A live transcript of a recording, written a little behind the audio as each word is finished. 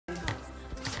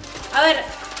A ver,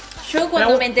 yo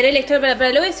cuando me enteré de la historia, lo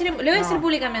voy a decir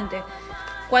públicamente.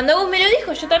 Cuando vos me lo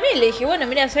dijo, yo también le dije, bueno,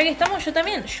 mira, ¿sabes que estamos?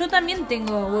 Yo también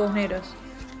tengo huevos negros.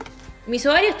 Mis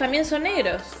ovarios también son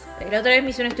negros. La otra vez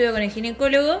me hice un estudio con el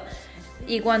ginecólogo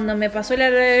y cuando me pasó la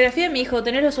radiografía me dijo,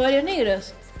 tenés los ovarios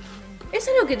negros. Es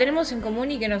algo que tenemos en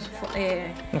común y que nos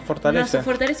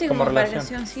fortalece como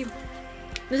relación, sí.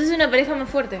 Nos hace una pareja más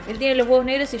fuerte. Él tiene los huevos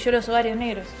negros y yo los ovarios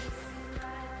negros.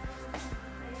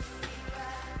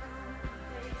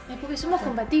 Es porque somos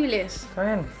compatibles. Está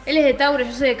bien. Él es de Tauro,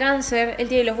 yo soy de Cáncer. Él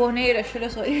tiene los huevos negros, yo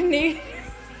los ovarios negros.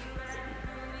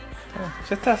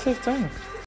 Ya está, sí, está bien.